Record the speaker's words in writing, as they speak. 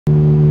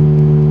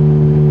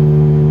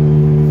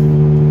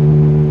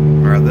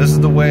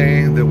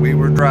we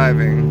were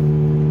driving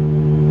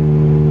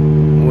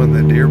when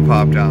the deer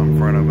popped out in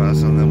front of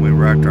us, and then we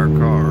wrecked our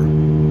car.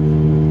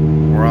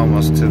 We're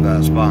almost to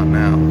that spot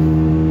now.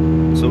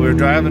 So we're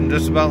driving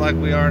just about like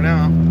we are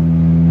now.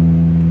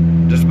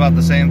 Just about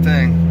the same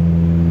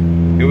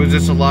thing. It was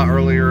just a lot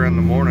earlier in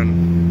the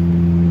morning.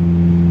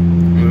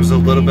 It was a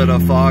little bit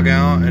of fog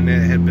out, and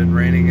it had been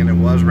raining, and it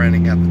was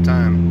raining at the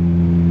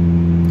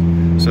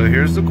time. So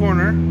here's the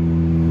corner.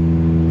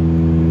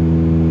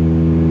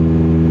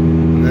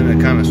 And then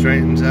it kind of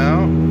straightens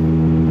out.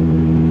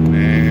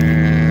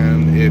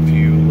 And if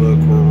you look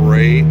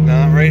right,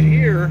 not right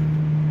here,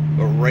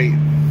 but right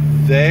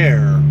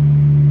there,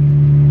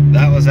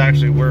 that was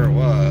actually where it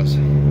was.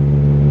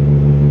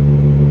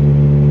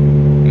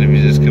 And if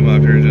you just come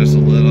up here just a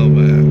little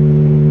bit,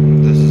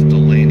 this is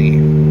Delaney.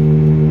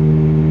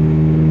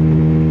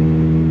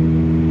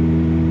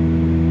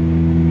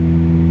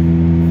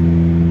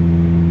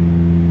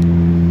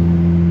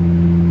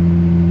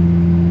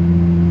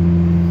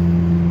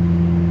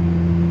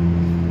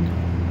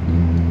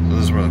 So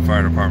this is where the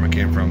fire department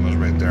came from, was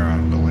right there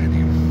on Delaney.